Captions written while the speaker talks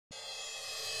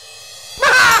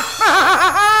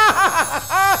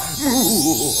Hey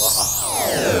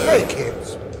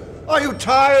kids, are you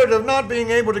tired of not being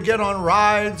able to get on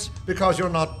rides because you're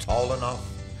not tall enough?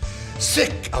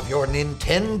 Sick of your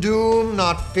Nintendo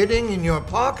not fitting in your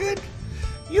pocket?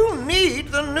 You need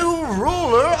the new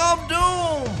Ruler of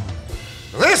Doom.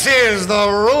 This is the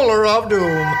Ruler of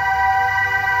Doom.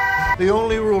 The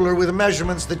only ruler with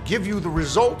measurements that give you the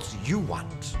results you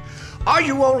want. Are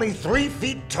you only 3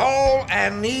 feet tall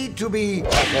and need to be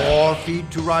 4 feet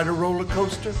to ride a roller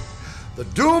coaster? The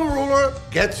Doom Ruler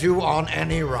gets you on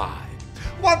any ride.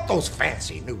 Want those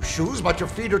fancy new shoes, but your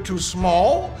feet are too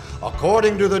small?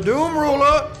 According to the Doom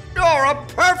Ruler, you're a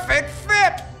perfect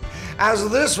fit. As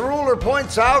this ruler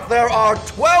points out, there are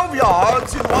 12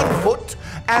 yards in 1 foot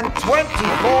and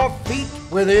 24 feet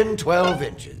within 12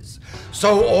 inches.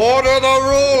 So order the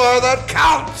ruler that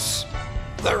counts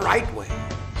the right way.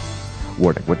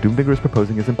 Warning, what Doomfinger is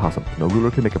proposing is impossible. No ruler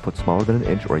can make a foot smaller than an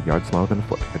inch or a yard smaller than a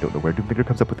foot. I don't know where Doomfinger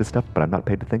comes up with this stuff, but I'm not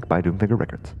paid to think by Doomfinger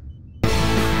Records.